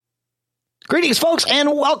Greetings, folks,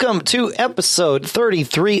 and welcome to episode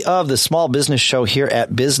 33 of the Small Business Show here at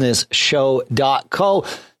businessshow.co.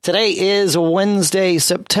 Today is Wednesday,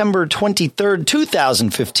 September 23rd,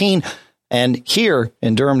 2015. And here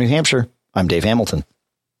in Durham, New Hampshire, I'm Dave Hamilton.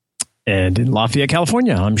 And in Lafayette,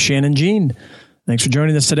 California, I'm Shannon Jean. Thanks for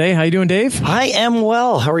joining us today. How you doing, Dave? I am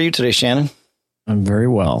well. How are you today, Shannon? I'm very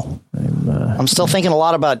well. I'm still thinking a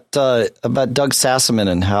lot about Doug Sassaman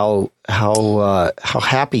and how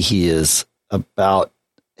happy he is about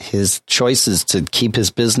his choices to keep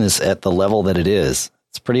his business at the level that it is.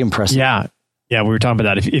 It's pretty impressive. Yeah, we were talking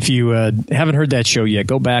about that. If you haven't heard that show yet,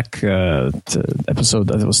 go back to episode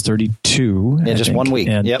that was 32. Yeah, just 1 week.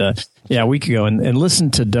 And, a week ago, and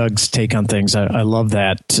listen to Doug's take on things. I love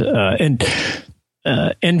that. And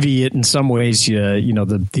envy it in some ways,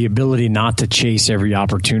 the ability not to chase every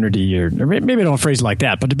opportunity, or maybe I don't phrase it like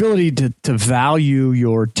that, but the ability to value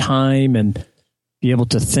your time and be able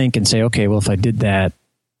to think and say, okay, well, if I did that,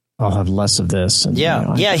 I'll have less of this. And,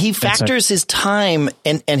 he factors his time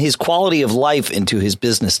and his quality of life into his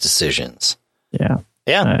business decisions.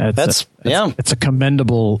 It's a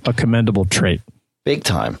commendable trait. Big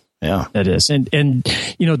time. Yeah, it is. And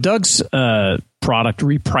Doug's product,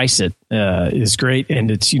 Reprice It, is great.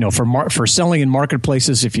 And it's, for selling in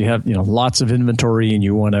marketplaces, if you have, lots of inventory and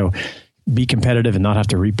you want to be competitive and not have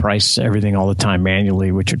to reprice everything all the time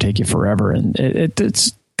manually, which would take you forever. And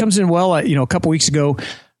it comes in well. A couple weeks ago,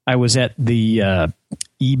 I was at the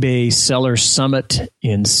eBay Seller Summit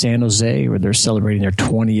in San Jose, where they're celebrating their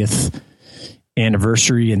 20th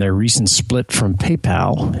anniversary and their recent split from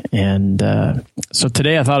PayPal. And so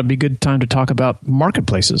today I thought it'd be a good time to talk about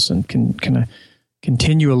marketplaces and can kind of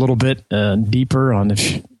continue a little bit deeper on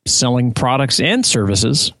selling products and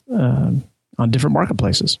services on different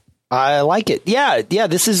marketplaces. I like it. Yeah.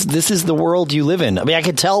 This is the world you live in. I mean, I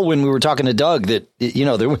could tell when we were talking to Doug that,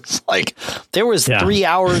 there was 3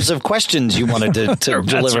 hours of questions you wanted to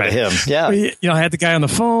deliver to him. Yeah. I had the guy on the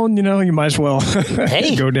phone, you might as well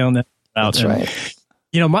go down that route. That's right.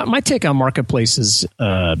 My take on marketplaces,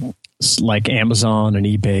 like Amazon and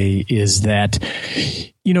eBay, is that,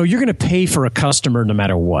 you're going to pay for a customer no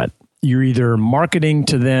matter what. You're either marketing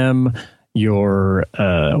to them, you're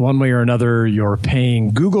one way or another, you're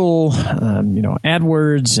paying Google,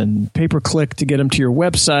 AdWords and pay-per-click to get them to your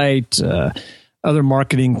website, other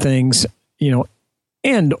marketing things,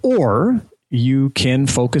 or you can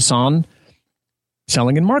focus on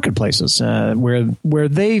selling in marketplaces where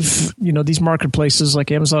they've, these marketplaces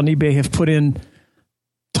like Amazon and eBay have put in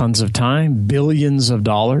tons of time, billions of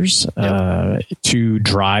dollars to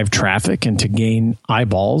drive traffic and to gain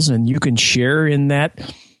eyeballs. And you can share in that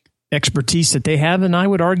expertise that they have. And I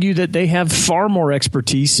would argue that they have far more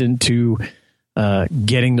expertise into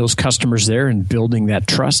getting those customers there and building that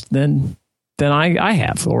trust than I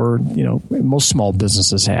have, or, most small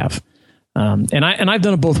businesses have. And I've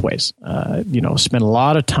done it both ways. Spent a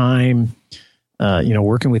lot of time,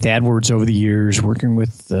 working with AdWords over the years, working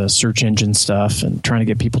with search engine stuff and trying to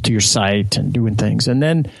get people to your site and doing things. And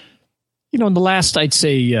then, in the last, I'd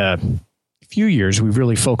say, few years, we've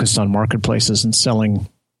really focused on marketplaces and selling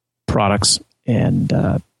products, and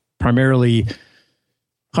primarily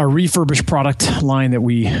our refurbished product line that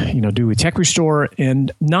we do with Tech Restore,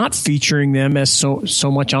 and not featuring them as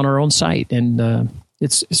so much on our own site. And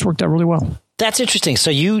it's worked out really well. That's interesting. So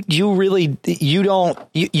you're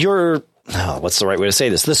what's the right way to say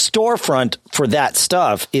this? The storefront for that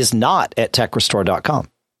stuff is not at techrestore.com.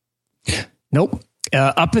 Nope.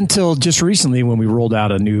 Up until just recently, when we rolled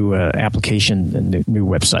out a new application and new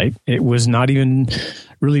website, it was not even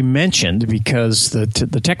really mentioned, because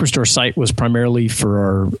the Tech Restore site was primarily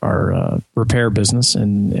for our repair business,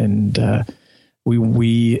 and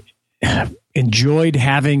we enjoyed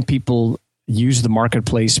having people use the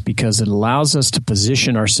marketplace because it allows us to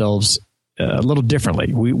position ourselves a little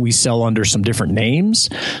differently. We sell under some different names.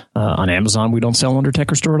 On Amazon, we don't sell under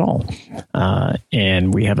Tech Restore at all.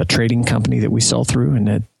 And we have a trading company that we sell through. And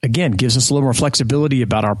that, again, gives us a little more flexibility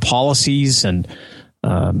about our policies and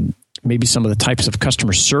maybe some of the types of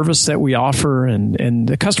customer service that we offer. And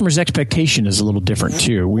the customer's expectation is a little different,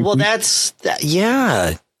 too. That's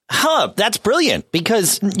brilliant,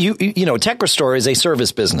 because Tech Restore is a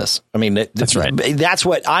service business. I mean, that's right. That's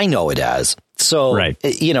what I know it as. So, right.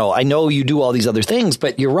 I know you do all these other things,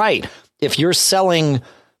 but you're right. If you're selling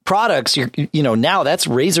products, now that's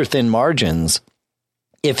razor thin margins.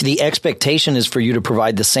 If the expectation is for you to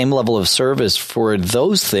provide the same level of service for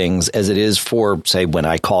those things as it is for, say, when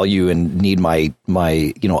I call you and need my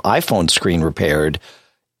iPhone screen repaired,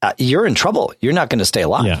 you're in trouble. You're not going to stay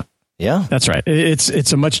alive. Yeah, that's right.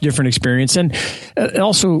 It's a much different experience. And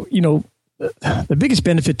also, the biggest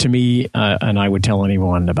benefit to me, and I would tell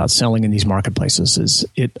anyone about selling in these marketplaces, is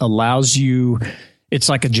it allows you, it's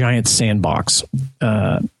like a giant sandbox.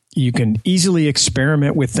 You can easily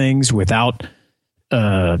experiment with things without,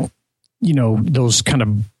 those kind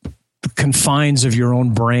of confines of your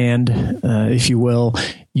own brand, if you will.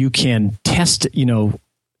 You can test and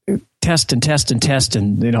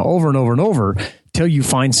over and over and over till you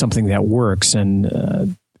find something that works.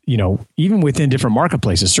 And, even within different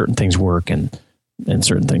marketplaces, certain things work and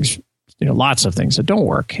certain things, lots of things that don't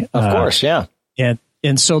work. Of course. Yeah.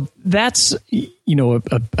 And so that's,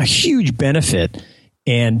 a huge benefit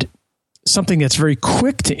and something that's very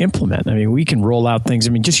quick to implement. I mean, we can roll out things. I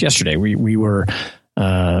mean, just yesterday we were,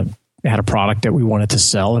 had a product that we wanted to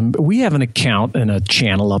sell, and we have an account and a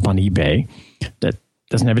channel up on eBay that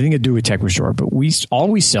doesn't have anything to do with Tech Restore, but all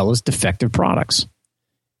we sell is defective products.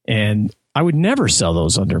 And I would never sell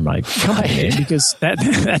those under my company name because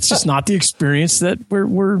that's just not the experience that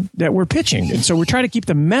we're pitching. And so we're trying to keep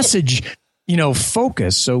the message,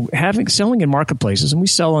 focused. So selling in marketplaces, and we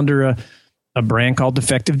sell under a brand called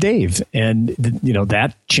Defective Dave, and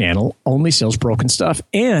that channel only sells broken stuff.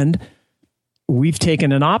 And we've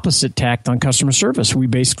taken an opposite tact on customer service. We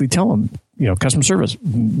basically tell them, customer service,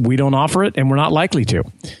 we don't offer it and we're not likely to.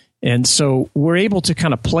 And so we're able to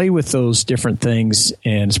kind of play with those different things,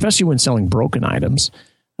 and especially when selling broken items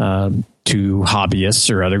to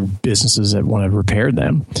hobbyists or other businesses that want to repair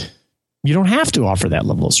them, you don't have to offer that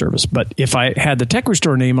level of service. But if I had the Tech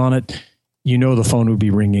Restore name on it, the phone would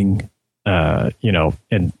be ringing, and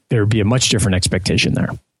there would be a much different expectation there.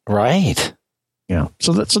 Right. Yeah.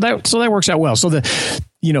 So that works out well. So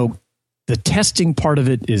the testing part of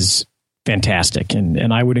it is fantastic.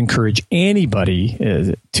 And I would encourage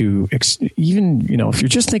anybody to even, if you're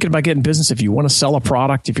just thinking about getting business, if you want to sell a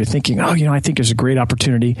product, if you're thinking, I think there's a great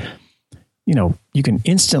opportunity, you can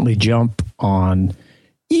instantly jump on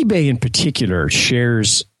eBay. In particular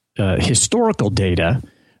shares historical data.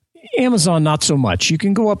 Amazon, not so much. You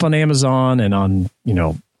can go up on Amazon and on,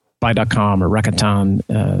 Buy.com or Rakuten,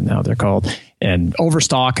 now they're called, and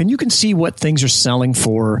Overstock, and you can see what things are selling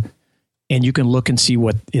for. And you can look and see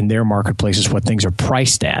what in their marketplaces, what things are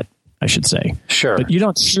priced at, I should say. Sure. But you're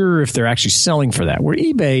not sure if they're actually selling for that. Where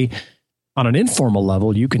eBay, on an informal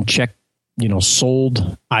level, you can check,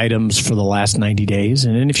 sold items for the last 90 days.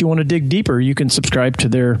 And then if you want to dig deeper, you can subscribe to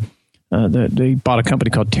their, they bought a company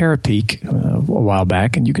called Terapeak a while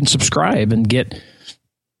back, and you can subscribe and get,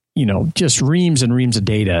 just reams and reams of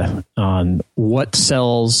data on what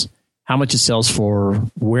sells, how much it sells for,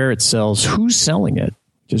 where it sells, who's selling it.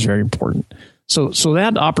 Is very important. So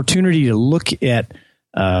that opportunity to look at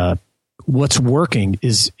what's working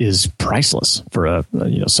is priceless for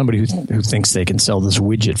somebody who thinks they can sell this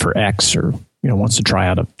widget for X or wants to try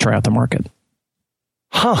out the market.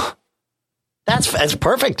 Huh? That's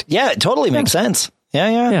perfect. Yeah, it totally makes sense.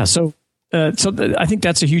 Yeah. So I think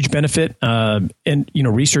that's a huge benefit. And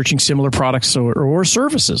researching similar products or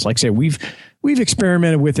services. Like I say, we've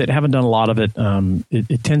experimented with it. Haven't done a lot of it.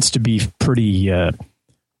 It tends to be pretty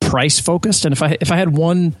price focused. And if I had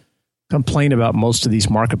one complaint about most of these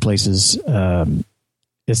marketplaces, in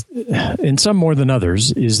some more than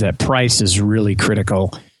others, is that price is really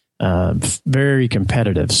critical, very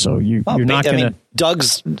competitive. So you're not going to.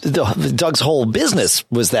 Doug's whole business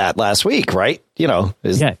was that last week, right? Think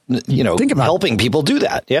about helping people do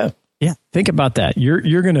that. Yeah. Yeah. Think about that.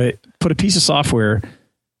 You're going to put a piece of software,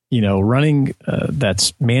 running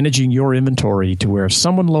that's managing your inventory to where if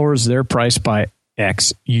someone lowers their price by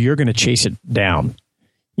X, you're going to chase it down,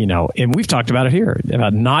 and we've talked about it here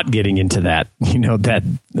about not getting into that,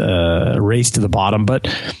 that race to the bottom.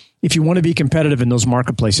 But if you want to be competitive in those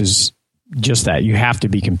marketplaces, just that you have to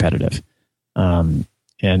be competitive. eBay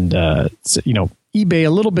a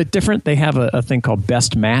little bit different. They have a thing called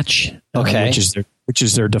Best Match, which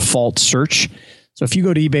is their default search. So if you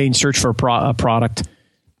go to eBay and search for a product,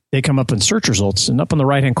 they come up in search results, and up on the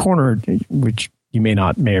right hand corner, which you may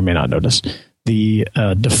or may not notice, the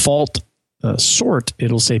default sort,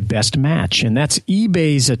 it'll say Best Match. And that's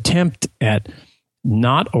eBay's attempt at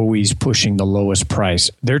not always pushing the lowest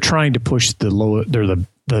price. They're trying to push the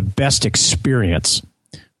best experience,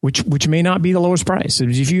 which may not be the lowest price.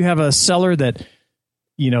 If you have a seller that,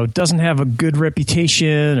 doesn't have a good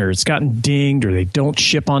reputation, or it's gotten dinged, or they don't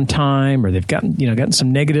ship on time, or they've gotten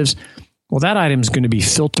some negatives, well, that item is going to be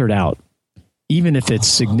filtered out, even if it's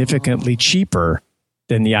significantly cheaper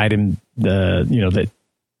than the item that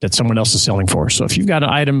someone else is selling for. So if you've got an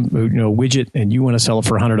item, widget, and you want to sell it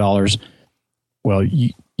for $100, well,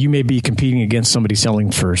 you may be competing against somebody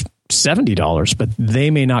selling for $70, but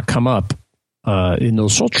they may not come up in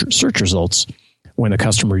those search results when the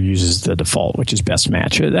customer uses the default, which is best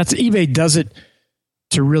match. That's eBay does it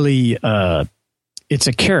to really, it's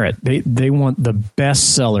a carrot. They want the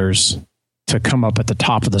best sellers to come up at the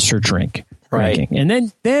top of the search ranking.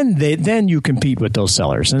 And then you compete with those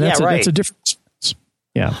sellers. And that's a difference.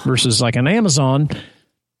 Yeah. Versus like on Amazon,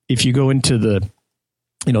 if you go into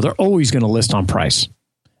they're always going to list on price.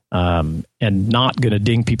 And not going to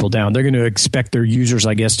ding people down. They're going to expect their users,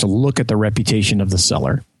 I guess, to look at the reputation of the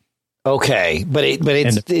seller. Okay,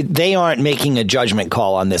 they aren't making a judgment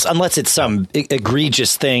call on this unless it's some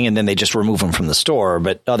egregious thing, and then they just remove them from the store.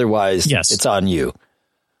 But otherwise, it's on you.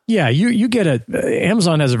 Yeah, you get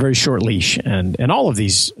Amazon has a very short leash, and all of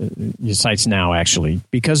these sites now actually,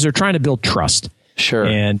 because they're trying to build trust. Sure,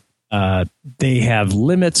 and they have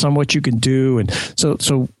limits on what you can do. And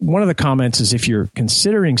so one of the comments is if you're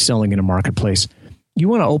considering selling in a marketplace, you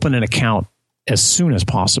want to open an account as soon as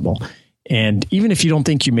possible. And even if you don't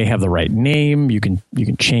think you may have the right name, you can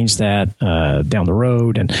change that down the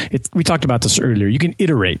road. And we talked about this earlier. You can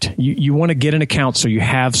iterate. You want to get an account so you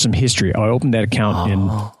have some history. I opened that account in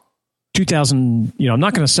 2000. I'm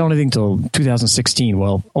not going to sell anything until 2016.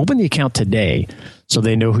 Well, open the account today so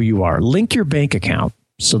they know who you are. Link your bank account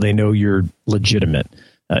so they know you're legitimate,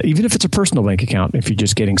 even if it's a personal bank account, if you're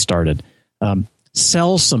just getting started.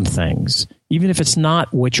 Sell some things, even if it's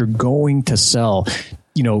not what you're going to sell.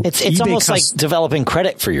 It's almost like developing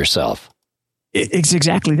credit for yourself. It's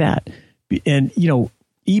exactly that. And,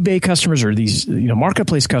 eBay customers or these,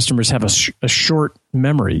 marketplace customers have a short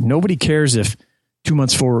memory. Nobody cares if 2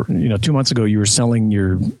 months ago you were selling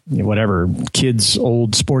your, whatever, kids'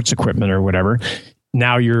 old sports equipment or whatever.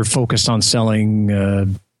 Now you're focused on selling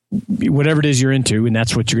whatever it is you're into, and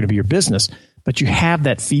that's what you're going to be your business. But you have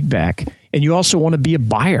that feedback, and you also want to be a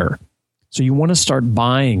buyer. So you want to start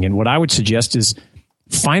buying. And what I would suggest is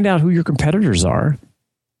find out who your competitors are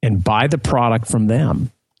and buy the product from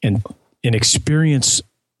them and experience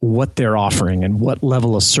what they're offering and what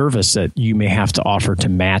level of service that you may have to offer to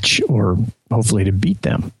match or hopefully to beat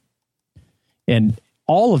them. And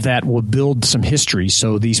all of that will build some history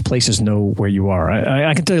so these places know where you are.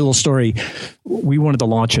 I can tell you a little story. We wanted to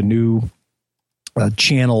launch a new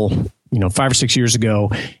channel 5 or 6 years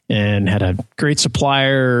ago and had a great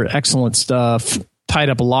supplier, excellent stuff, tied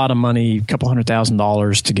up a lot of money, a couple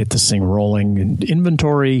 $100,000 to get this thing rolling, and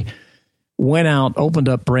inventory, went out, opened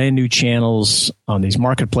up brand new channels on these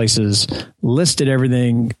marketplaces, listed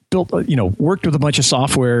everything, built, worked with a bunch of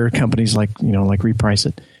software companies like Reprice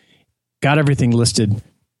It, got everything listed,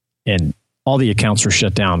 and all the accounts were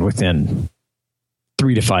shut down within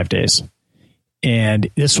 3 to 5 days. And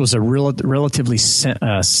this was a relatively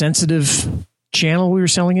sensitive channel we were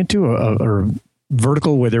selling into, or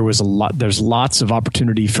vertical where there's lots of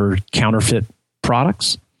opportunity for counterfeit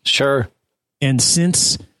products. Sure. And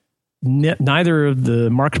since neither of the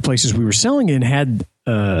marketplaces we were selling in had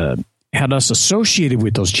us associated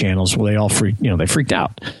with those channels, well, they all freaked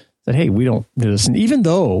out. Said, hey, we don't do this. And even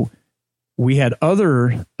though we had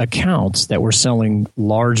other accounts that were selling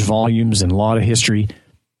large volumes and a lot of history,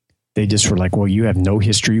 they just were like, well, you have no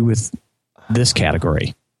history with this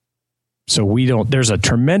category. So there's a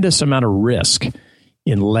tremendous amount of risk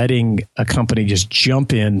in letting a company just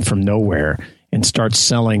jump in from nowhere and start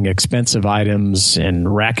selling expensive items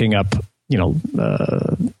and racking up,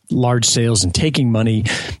 large sales and taking money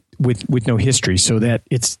with no history. So that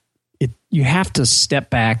you have to step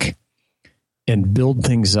back and build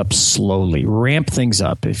things up slowly, ramp things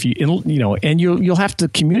up. If and you'll have to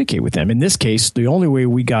communicate with them. In this case, the only way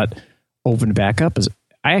we got opened back up is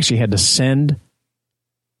I actually had to send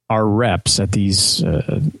our reps at these,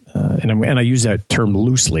 and I use that term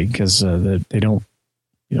loosely because they don't,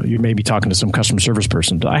 you may be talking to some customer service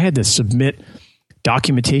person, but I had to submit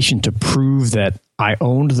documentation to prove that I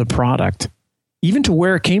owned the product, even to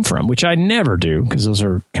where it came from, which I never do because those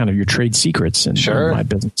are kind of your trade secrets in my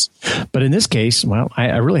business. But in this case, well,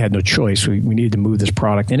 I really had no choice. We needed to move this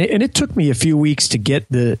product, and it took me a few weeks to get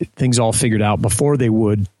the things all figured out before they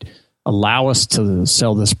would allow us to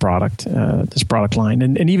sell this product line.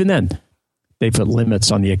 And even then, they put limits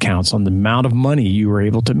on the accounts, on the amount of money you were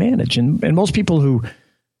able to manage. And most people who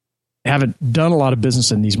haven't done a lot of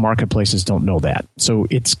business in these marketplaces don't know that. So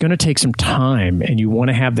it's going to take some time, and you want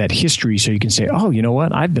to have that history so you can say, oh, you know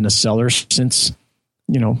what? I've been a seller since,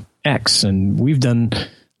 X, and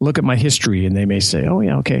look at my history. And they may say, oh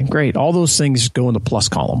yeah, okay, great. All those things go in the plus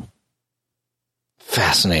column.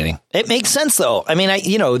 Fascinating. It makes sense, though. I mean,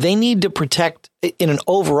 they need to protect, in an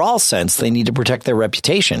overall sense, they need to protect their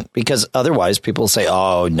reputation, because otherwise people say,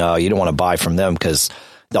 oh, no, you don't want to buy from them because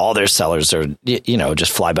all their sellers are,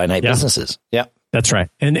 just fly-by-night businesses. Yeah, that's right.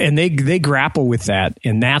 And they grapple with that.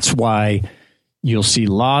 And that's why you'll see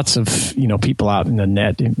lots of, people out in the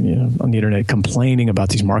net, on the internet complaining about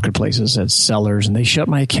these marketplaces as sellers, and they shut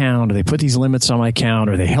my account, or they put these limits on my account,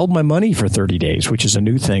 or they held my money for 30 days, which is a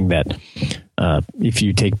new thing that if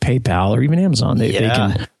you take PayPal or even Amazon, they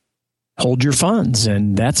can hold your funds.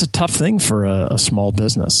 And that's a tough thing for a small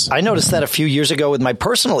business. I noticed that a few years ago with my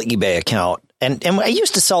personal eBay account. And I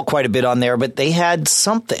used to sell quite a bit on there, but they had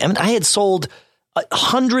something. I mean, I had sold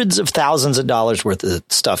hundreds of thousands of dollars worth of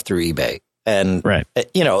stuff through eBay. And,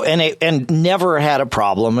 and never had a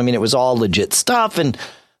problem. I mean, it was all legit stuff.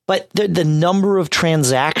 But the number of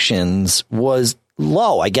transactions was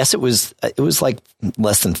low. I guess it was like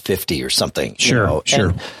less than 50 or something. Sure.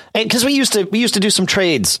 And because we used to do some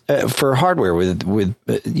trades for hardware with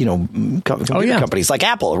computer companies like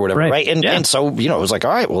Apple or whatever. Right. And so, it was like,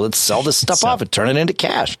 all right, well, let's sell this stuff off and turn it into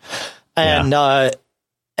cash. So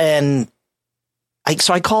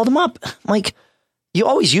I called them up. I'm like, you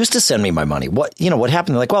always used to send me my money. What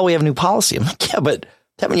happened? They're like, well, we have a new policy. I'm like, yeah, but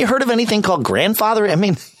haven't you heard of anything called grandfather? I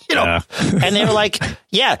mean, and they were like,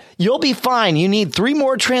 yeah, you'll be fine. You need 3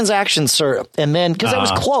 more transactions, sir. And then, because I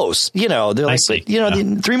was close, they're like,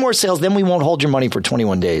 3 more sales, then we won't hold your money for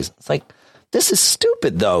 21 days. It's like, this is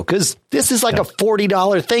stupid, though, because this is like a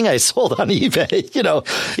 $40 thing I sold on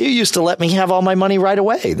eBay. You used to let me have all my money right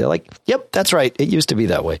away. They're like, yep, that's right. It used to be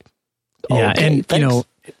that way. Yeah. Okay, and, thanks.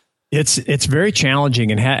 It's very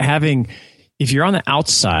challenging, and having, if you're on the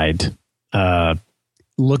outside,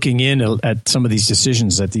 looking in at some of these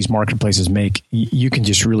decisions that these marketplaces make, you can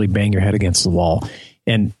just really bang your head against the wall.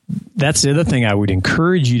 And that's the other thing I would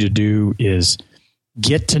encourage you to do is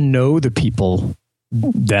get to know the people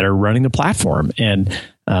that are running the platform. And,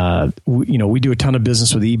 we do a ton of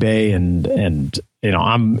business with eBay, and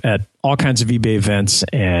I'm at all kinds of eBay events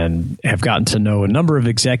and have gotten to know a number of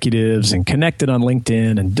executives and connected on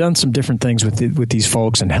LinkedIn and done some different things with these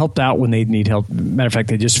folks and helped out when they need help. Matter of fact,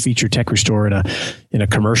 they just featured Tech Restore in a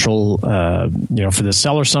commercial, for the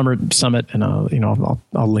Seller Summit, and I'll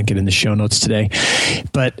link it in the show notes today.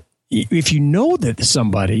 But if you know that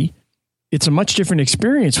somebody, it's a much different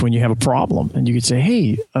experience when you have a problem, and you could say,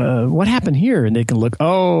 hey, what happened here? And they can look,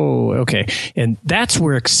 oh, okay. And that's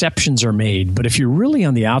where exceptions are made. But if you're really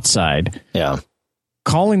on the outside,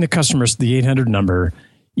 calling the customers, the 800 number,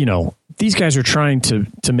 these guys are trying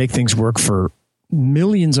to make things work for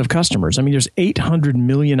millions of customers. I mean, there's 800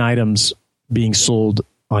 million items being sold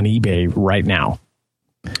on eBay right now.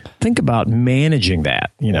 Think about managing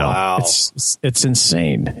that. Wow. It's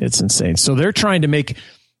insane. It's insane. So they're trying to make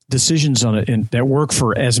decisions on it that work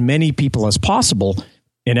for as many people as possible,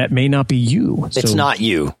 and that may not be you. It's not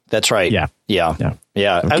you. That's right. Yeah. So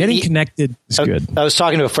getting connected is good. I was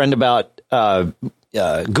talking to a friend about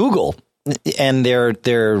Google and their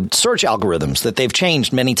search algorithms that they've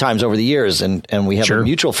changed many times over the years, and we have a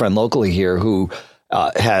mutual friend locally here who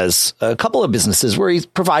has a couple of businesses where he's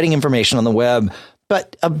providing information on the web,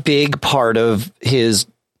 but a big part of his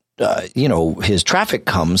his traffic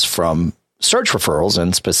comes from search referrals,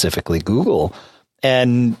 and specifically Google.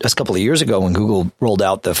 And a couple of years ago, when Google rolled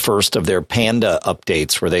out the first of their Panda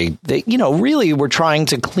updates, where they really were trying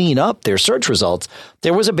to clean up their search results,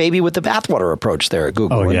 there was a baby with the bathwater approach there at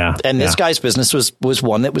Google. Oh, yeah. And this guy's business was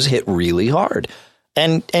one that was hit really hard.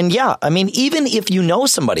 And I mean, even if you know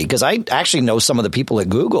somebody, because I actually know some of the people at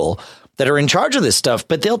Google that are in charge of this stuff,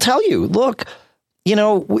 but they'll tell you, look,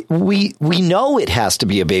 we know it has to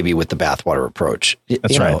be a baby with the bathwater approach.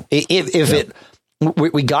 That's right.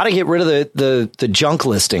 We got to get rid of the junk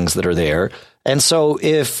listings that are there. And so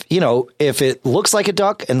if it looks like a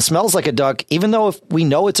duck and smells like a duck, even though if we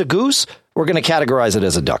know it's a goose, we're going to categorize it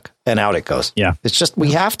as a duck, and out it goes. Yeah. It's just,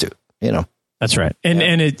 we have to, That's right.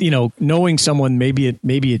 And it, knowing someone, maybe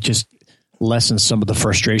it just lessens some of the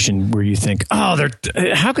frustration where you think, oh,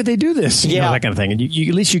 how could they do this? That kind of thing. And you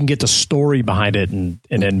at least you can get the story behind it and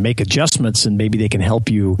then make adjustments, and maybe they can help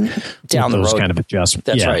you down the road. Those kind of adjustments.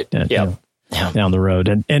 That's right. Down the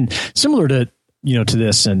road. And similar to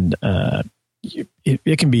this, and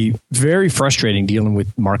it can be very frustrating dealing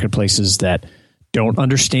with marketplaces that don't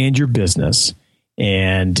understand your business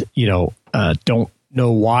and, don't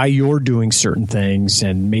know why you're doing certain things,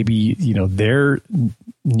 and maybe, their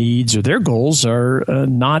needs or their goals are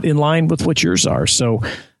not in line with what yours are. So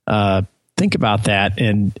think about that.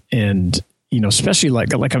 And especially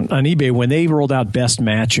like on eBay, when they rolled out Best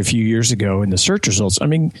Match a few years ago in the search results, I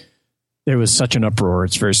mean, there was such an uproar.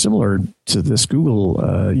 It's very similar to this Google,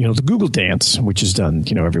 the Google dance, which is done,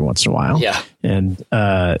 every once in a while. Yeah. And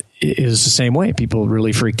it is the same way. People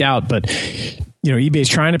really freaked out. But eBay's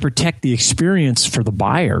trying to protect the experience for the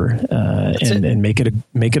buyer and make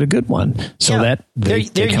it a good one, so that they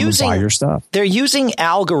come and buy your stuff. They're using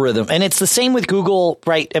algorithm, and it's the same with Google,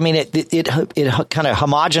 right? I mean, it kind of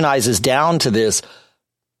homogenizes down to this.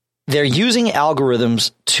 They're using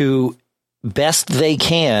algorithms to best they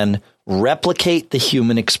can replicate the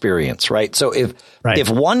human experience, right? So if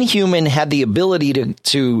one human had the ability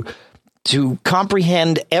to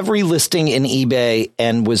comprehend every listing in eBay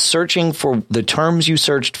and was searching for the terms you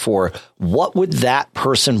searched for, what would that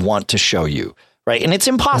person want to show you, right? And it's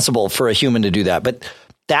impossible for a human to do that, but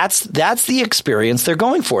that's the experience they're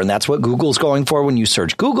going for. And that's what Google's going for when you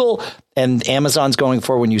search Google, and Amazon's going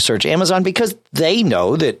for when you search Amazon, because they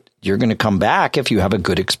know that you're going to come back if you have a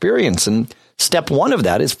good experience. And step one of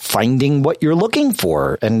that is finding what you're looking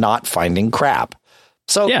for and not finding crap.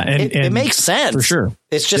 So it makes sense. For sure.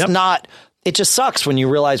 It's just not, it just sucks when you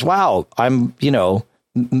realize, wow, I'm,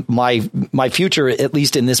 my future, at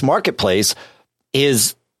least in this marketplace,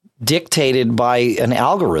 is dictated by an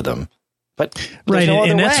algorithm. But there's no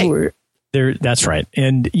other way. That's right.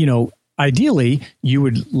 And, ideally you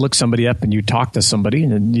would look somebody up and you talk to somebody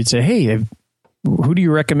and you'd say, hey, who do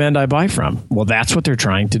you recommend I buy from? Well, that's what they're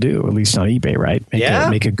trying to do, at least on eBay, right?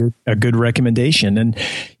 Make a good recommendation. And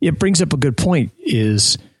it brings up a good point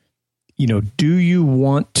is, do you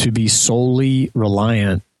want to be solely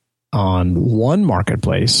reliant on one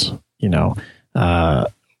marketplace, or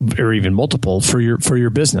even multiple for your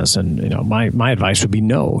business? And, my advice would be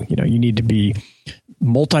no. You need to be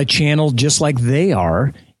multi-channel just like they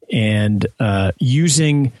are, and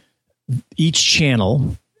using each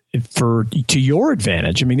channel to your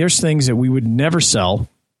advantage. I mean, there's things that we would never sell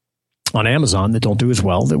on Amazon that don't do as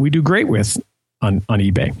well that we do great with on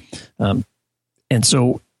eBay. And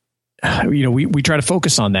so, we try to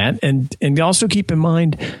focus on that, and also keep in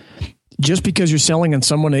mind, just because you're selling on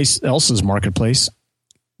someone else's marketplace,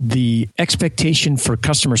 the expectation for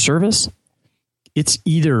customer service, it's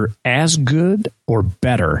either as good or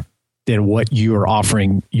better than what you are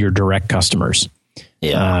offering your direct customers.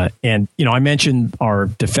 Yeah. And, I mentioned our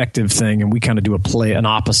defective thing, and we kind of do an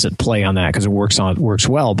opposite play on that because it works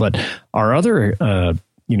well. But our other,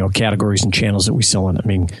 categories and channels that we sell in, I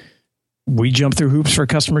mean, we jump through hoops for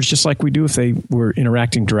customers just like we do if they were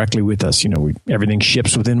interacting directly with us. Everything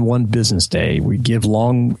ships within one business day. We give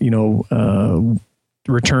long,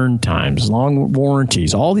 return times, long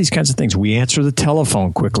warranties, all these kinds of things. We answer the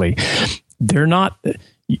telephone quickly. You're not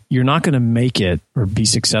going to make it or be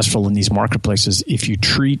successful in these marketplaces if you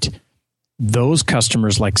treat those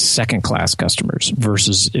customers like second-class customers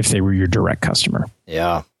versus if they were your direct customer.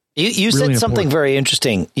 Yeah. You really said something very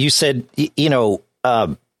interesting. You said,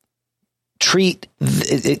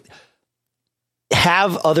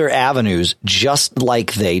 have other avenues just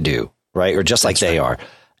like they do, right? Or just like they are.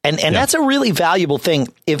 And that's a really valuable thing.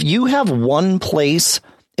 If you have one place,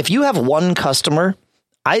 if you have one customer,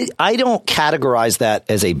 I don't categorize that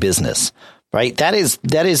as a business, right? That is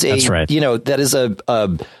That's right. That is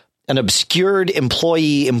an obscured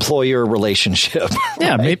employee-employer relationship.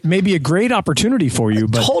 Yeah, right? Maybe a great opportunity for you,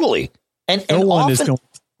 but totally. And often,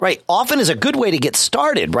 right, often is a good way to get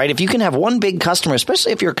started, right? If you can have one big customer,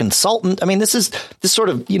 especially if you're a consultant. I mean, this sort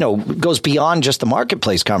of, goes beyond just the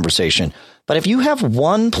marketplace conversation. But if you have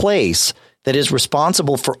one place that is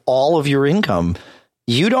responsible for all of your income,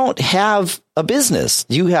 you don't have a business.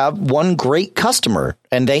 You have one great customer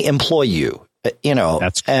and they employ you,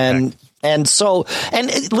 That's correct. And so,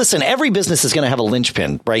 and listen, every business is going to have a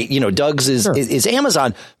linchpin, right? Doug's is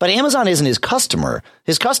Amazon, but Amazon isn't his customer.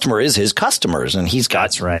 His customer is his customers, and he's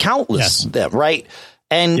got countless of them, right?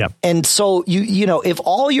 And so if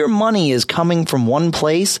all your money is coming from one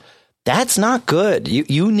place, that's not good.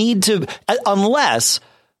 You need to, unless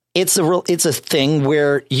it's a thing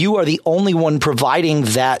where you are the only one providing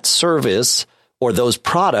that service or those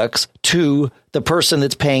products to the person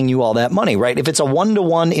that's paying you all that money, right? If it's a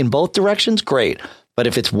one-to-one in both directions, great. But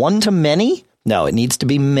if it's one to many, no, it needs to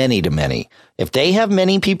be many to many. If they have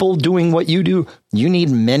many people doing what you do, you need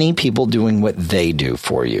many people doing what they do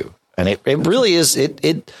for you. And it really is,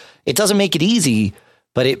 it doesn't make it easy,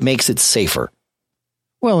 but it makes it safer.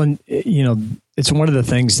 Well, and it's one of the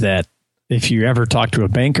things that if you ever talk to a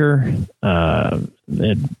banker,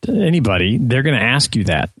 anybody, they're going to ask you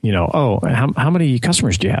that, how many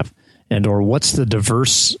customers do you have? And, or what's the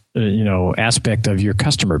diverse, aspect of your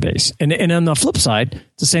customer base? And on the flip side,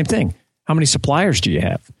 it's the same thing. How many suppliers do you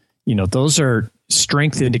have? Those are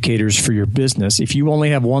strength indicators for your business. If you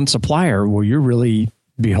only have one supplier, well, you're really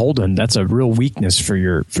beholden. That's a real weakness for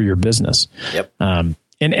your business. Yep. And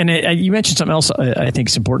you mentioned something else I think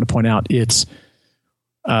is important to point out. It's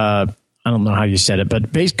I don't know how you said it,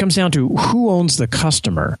 but it comes down to who owns the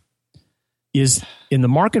customer. Is in the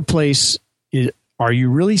marketplace, are you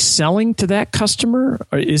really selling to that customer?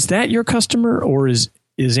 Or is that your customer, or is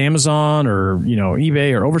Amazon or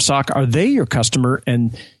eBay or Overstock, are they your customer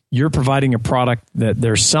and you're providing a product that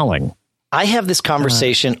they're selling? I have this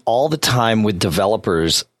conversation all the time with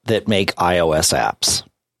developers that make iOS apps.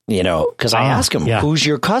 Because I ask them, who's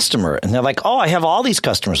your customer? And they're like, oh, I have all these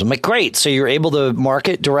customers. I'm like, great. So you're able to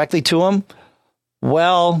market directly to them?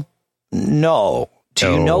 Well, no.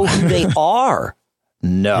 Do you know who they are?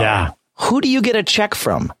 No. Yeah. Who do you get a check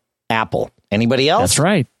from? Apple. Anybody else? That's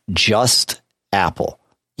right. Just Apple.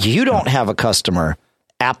 You don't have a customer.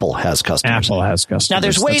 Apple has customers. Apple has customers. Now,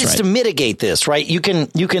 there's ways to mitigate this, right? You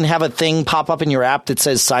can have a thing pop up in your app that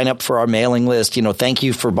says sign up for our mailing list. Thank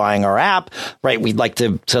you for buying our app, right? We'd like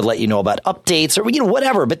to let you know about updates or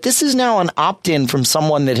whatever. But this is now an opt-in from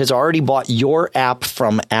someone that has already bought your app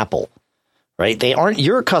from Apple, right? They aren't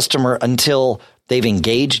your customer until they've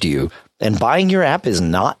engaged you, and buying your app is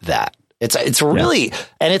not that. It's really,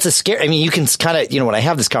 and it's a scary. I mean, you can kind of, when I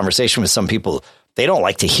have this conversation with some people, they don't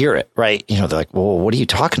like to hear it, right? They're like, well, what are you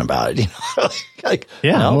talking about? Think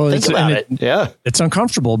about it. Yeah. It's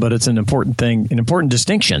uncomfortable, but it's an important thing, an important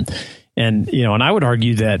distinction. And, and I would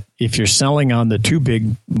argue that if you're selling on the two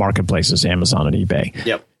big marketplaces, Amazon and eBay,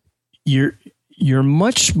 yep, you're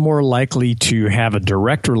much more likely to have a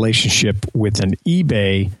direct relationship with an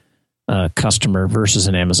eBay customer versus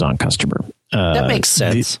an Amazon customer. That makes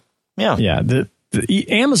sense. Yeah. The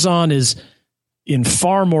Amazon is in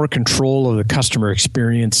far more control of the customer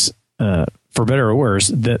experience, for better or worse,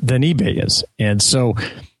 than eBay is. And so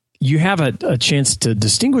you have a chance to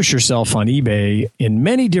distinguish yourself on eBay in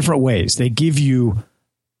many different ways. They give you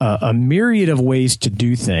a myriad of ways to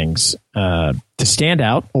do things, to stand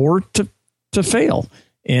out or to fail.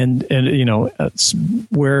 And it's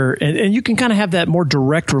where you can kind of have that more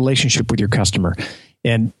direct relationship with your customer.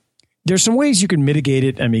 And there's some ways you can mitigate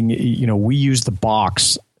it. I mean, we use the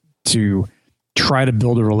box to try to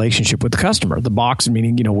build a relationship with the customer. The box,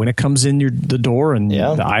 meaning, when it comes in the door and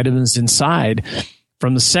the item is inside,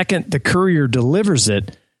 from the second the courier delivers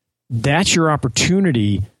it, that's your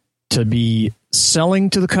opportunity to be selling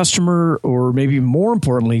to the customer, or maybe more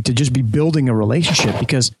importantly, to just be building a relationship,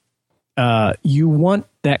 because you want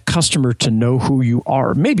that customer to know who you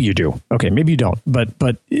are. Maybe you do. Okay, maybe you don't. But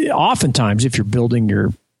oftentimes, if you're building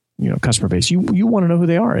your customer base, you want to know who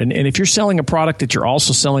they are. And if you're selling a product that you're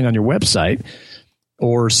also selling on your website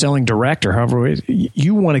or selling direct or however it is,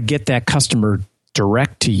 you want to get that customer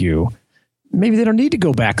direct to you. Maybe they don't need to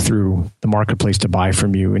go back through the marketplace to buy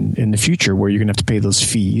from you in the future, where you're going to have to pay those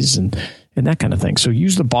fees and that kind of thing. So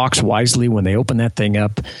use the box wisely when they open that thing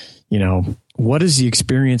up. What is the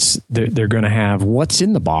experience they're going to have? What's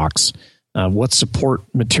in the box? What support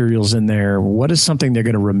materials in there? What is something they're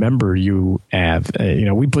going to remember you have?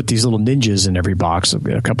 We put these little ninjas in every box,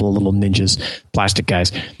 a couple of little ninjas, plastic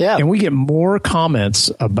guys. Yeah. And we get more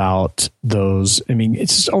comments about those. I mean,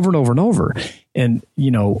 it's just over and over and over. And,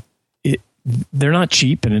 they're not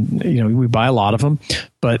cheap, and, we buy a lot of them,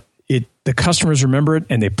 but the customers remember it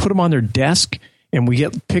and they put them on their desk, and we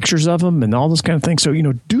get pictures of them and all those kind of things. So,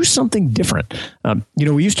 do something different.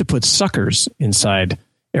 We used to put suckers inside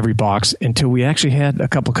every box until we actually had a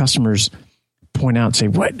couple customers point out and say,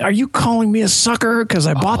 what, are you calling me a sucker? Because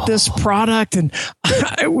I bought this product. And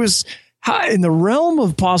it was in the realm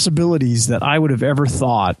of possibilities that I would have ever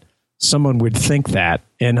thought someone would think that.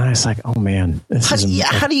 And I was like, oh man,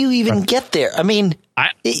 how do you even get there? I mean,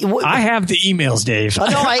 I have the emails, Dave. No,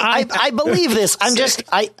 I believe this.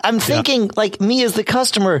 I'm thinking, like, me as the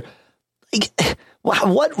customer,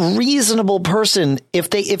 what reasonable person,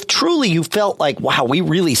 if truly you felt like, wow, we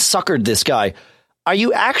really suckered this guy, are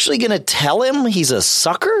you actually going to tell him he's a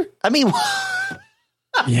sucker? I mean,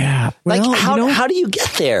 yeah. Well, how do you get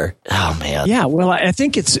there? Oh man. Yeah. Well, I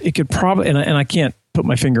think it could probably, and I can't put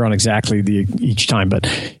my finger on exactly each time, but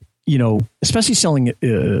especially selling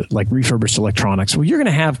like refurbished electronics, well, you're going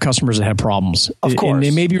to have customers that have problems. Of course. And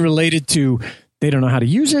they may be related to, they don't know how to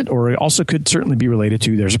use it, or it also could certainly be related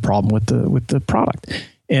to there's a problem with the product.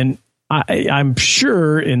 And I'm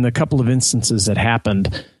sure in the couple of instances that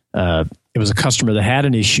happened, it was a customer that had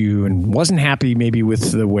an issue and wasn't happy maybe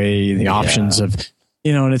with the way the options of,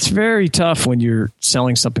 and it's very tough when you're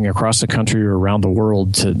selling something across the country or around the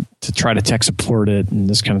world to try to tech support it and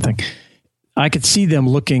this kind of thing. I could see them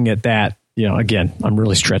looking at that. Again, I'm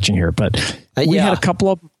really stretching here, but we had a couple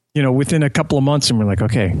of, within a couple of months, and we're like,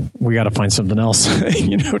 okay, we got to find something else, to put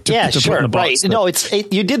in the box. Right. No,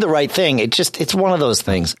 you did the right thing. It's one of those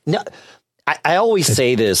things. No, I always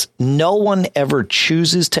say this. No one ever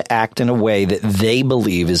chooses to act in a way that they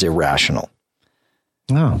believe is irrational.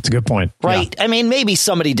 Oh, it's a good point. Right. Yeah. I mean, maybe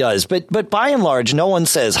somebody does, but by and large, no one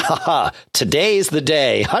says, today's the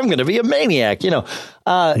day I'm going to be a maniac,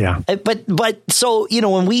 But so,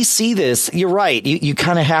 when we see this, you're right. You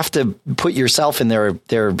kind of have to put yourself in their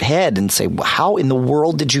head and say, well, how in the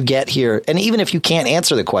world did you get here? And even if you can't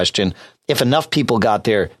answer the question, if enough people got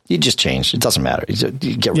there, you just change. It doesn't matter. You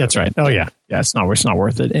get rid That's of right. it. Oh, yeah. Yeah. It's not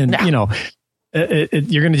worth it. And,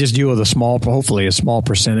 you're going to just deal with hopefully a small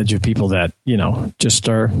percentage of people that, just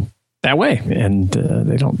are that way. And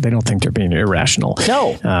they don't think they're being irrational.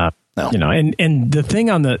 No. No. And the thing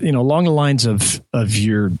on the, along the lines of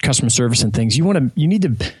your customer service and things, you need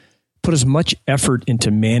to put as much effort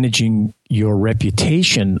into managing your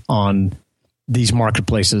reputation on these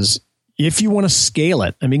marketplaces. If you want to scale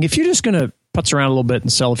it, I mean, if you're just going to putz around a little bit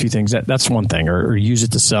and sell a few things, that's one thing, or use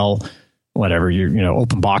it to sell whatever, your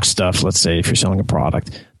open box stuff, let's say, if you're selling a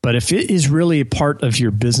product. But if it is really a part of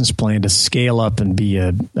your business plan to scale up and be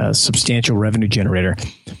a substantial revenue generator,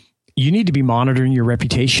 you need to be monitoring your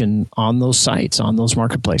reputation on those sites, on those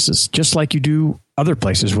marketplaces, just like you do other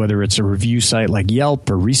places, whether it's a review site like Yelp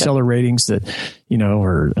or reseller ratings that,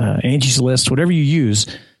 or Angie's List, whatever you use.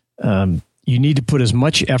 You need to put as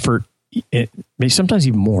much effort, maybe sometimes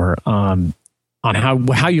even more, on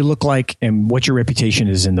how you look like and what your reputation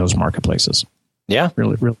is in those marketplaces. Yeah.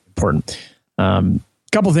 Really, really important.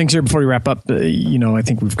 Couple of things here before we wrap up. I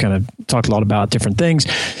think we've kind of talked a lot about different things.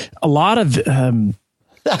 A lot of that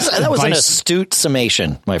was an astute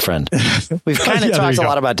summation, my friend. We've kind of talked a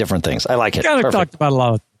lot about different things. I like it. Kind of talked about a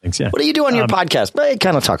lot of things. Yeah. What do you do on your podcast? I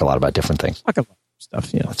kind of talk a lot about different things. Talk about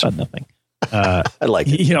stuff. It's not nothing. I like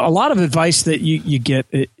it. A lot of advice that you get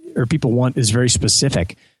or people want is very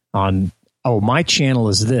specific on. Oh, my channel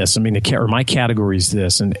is this. I mean, or my category is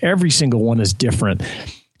this, and every single one is different.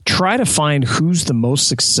 Try to find who's the most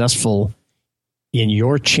successful in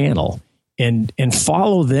your channel and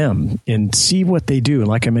follow them and see what they do. And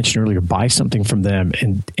like I mentioned earlier, buy something from them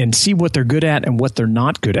and see what they're good at and what they're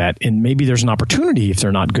not good at. And maybe there's an opportunity if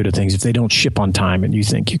they're not good at things, if they don't ship on time and you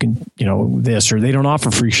think you can, this, or they don't offer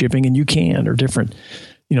free shipping and you can, or different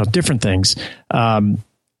things. And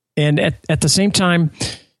at the same time,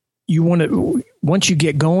 you want to, once you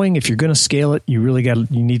get going, if you're going to scale it, you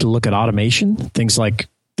need to look at automation, things like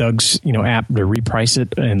Doug's, app to reprice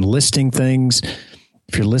it, and listing things.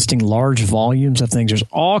 If you're listing large volumes of things, there's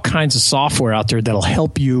all kinds of software out there that'll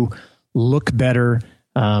help you look better.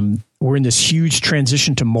 We're in this huge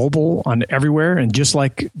transition to mobile on everywhere, and just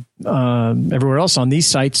like everywhere else on these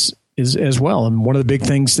sites is as well. And one of the big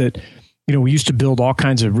things that, we used to build all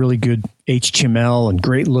kinds of really good HTML and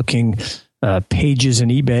great looking pages in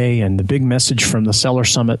eBay, and the big message from the Seller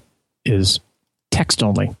Summit is text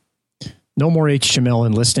only. No more HTML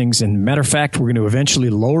in listings. And matter of fact, we're going to eventually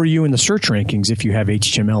lower you in the search rankings if you have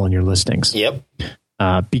HTML in your listings. Yep.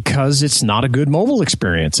 Because it's not a good mobile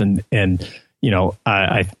experience. And I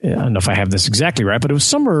don't know if I have this exactly right, but it was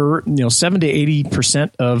somewhere 7 to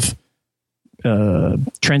 80% of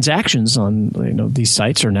transactions on these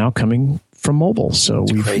sites are now coming from mobile. So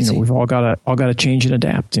we've all got to change and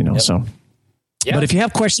adapt. Yep. So. Yeah. But if you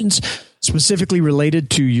have questions specifically related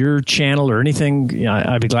to your channel or anything,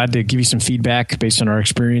 I'd be glad to give you some feedback based on our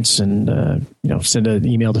experience, and send an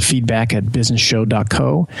email to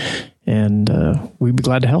feedback@businessshow.co, and we'd be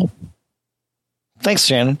glad to help. Thanks,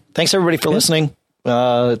 Shannon. Thanks everybody for listening.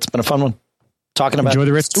 It's been a fun one. Talking about Enjoy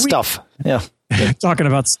the rest of the stuff. Yeah. Talking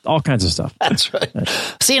about all kinds of stuff. That's right.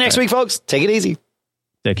 See you next week, folks. Take it easy.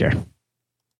 Take care.